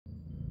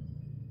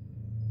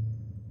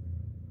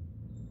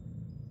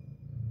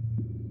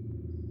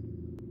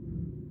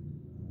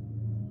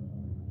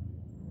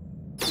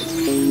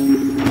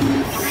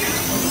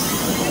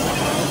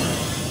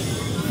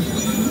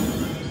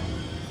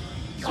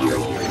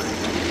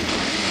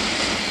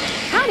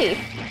Howdy!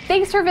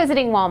 Thanks for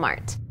visiting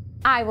Walmart.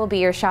 I will be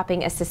your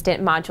shopping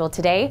assistant module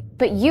today,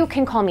 but you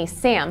can call me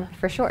Sam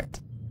for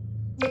short.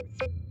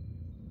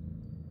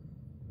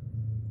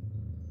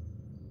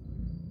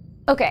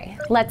 Okay,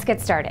 let's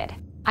get started.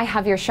 I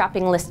have your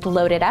shopping list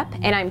loaded up,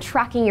 and I'm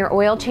tracking your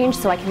oil change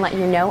so I can let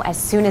you know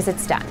as soon as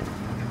it's done.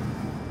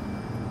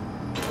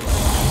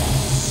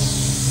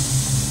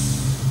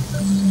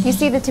 You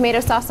see the tomato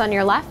sauce on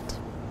your left?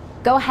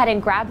 Go ahead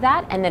and grab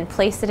that and then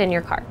place it in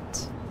your cart.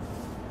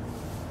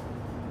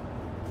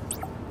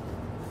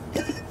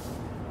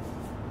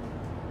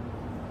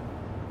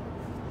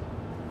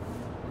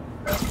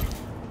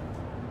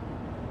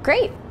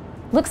 Great!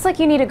 Looks like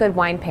you need a good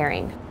wine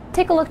pairing.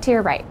 Take a look to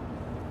your right.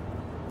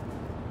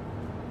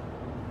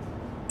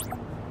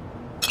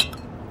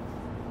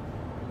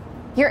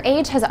 Your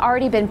age has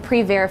already been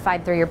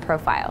pre-verified through your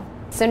profile,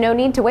 so no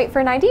need to wait for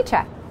an ID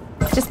check.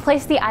 Just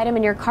place the item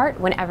in your cart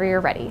whenever you're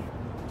ready.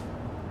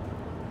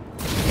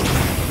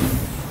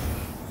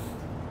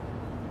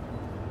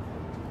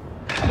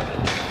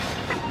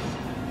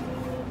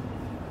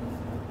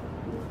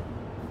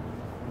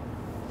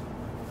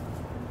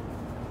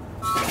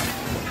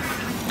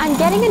 I'm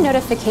getting a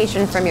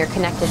notification from your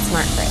connected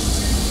smart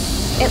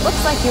fridge. It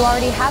looks like you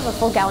already have a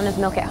full gallon of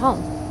milk at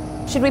home.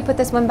 Should we put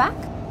this one back?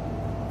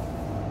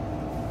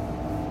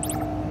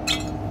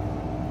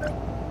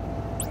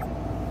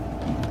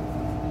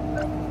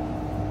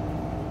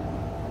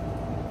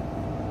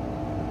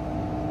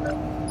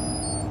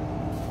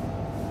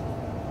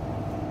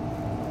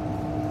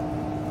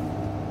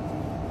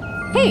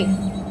 Hey,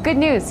 good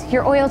news,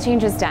 your oil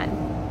change is done.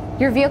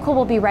 Your vehicle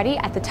will be ready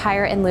at the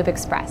Tire and Lube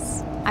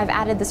Express. I've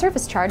added the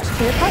service charge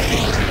to your cart.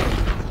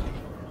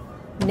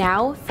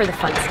 Now for the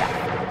fun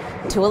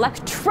stuff. To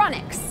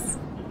electronics.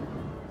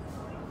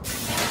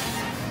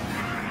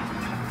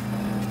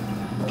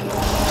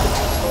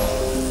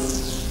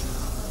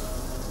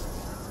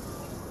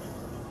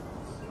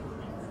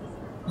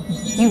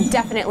 You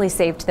definitely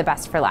saved the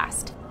best for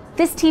last.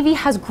 This TV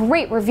has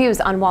great reviews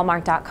on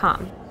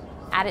Walmart.com.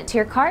 Add it to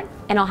your cart,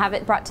 and I'll have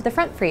it brought to the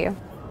front for you.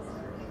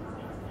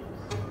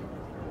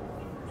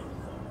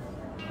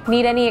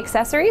 Need any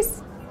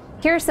accessories?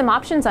 Here are some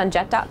options on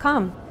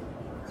Jet.com.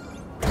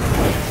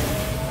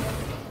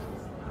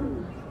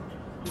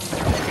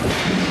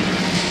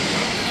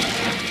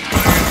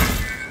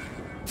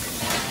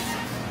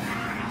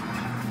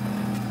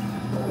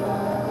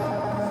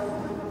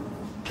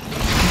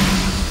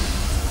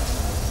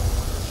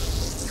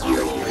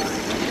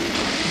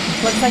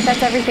 Looks like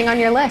that's everything on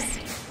your list.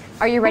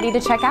 Are you ready to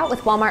check out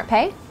with Walmart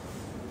Pay?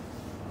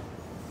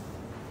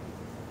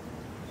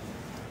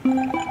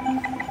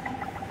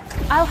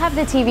 I'll have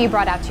the TV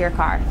brought out to your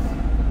car.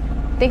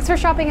 Thanks for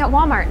shopping at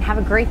Walmart and have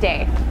a great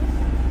day.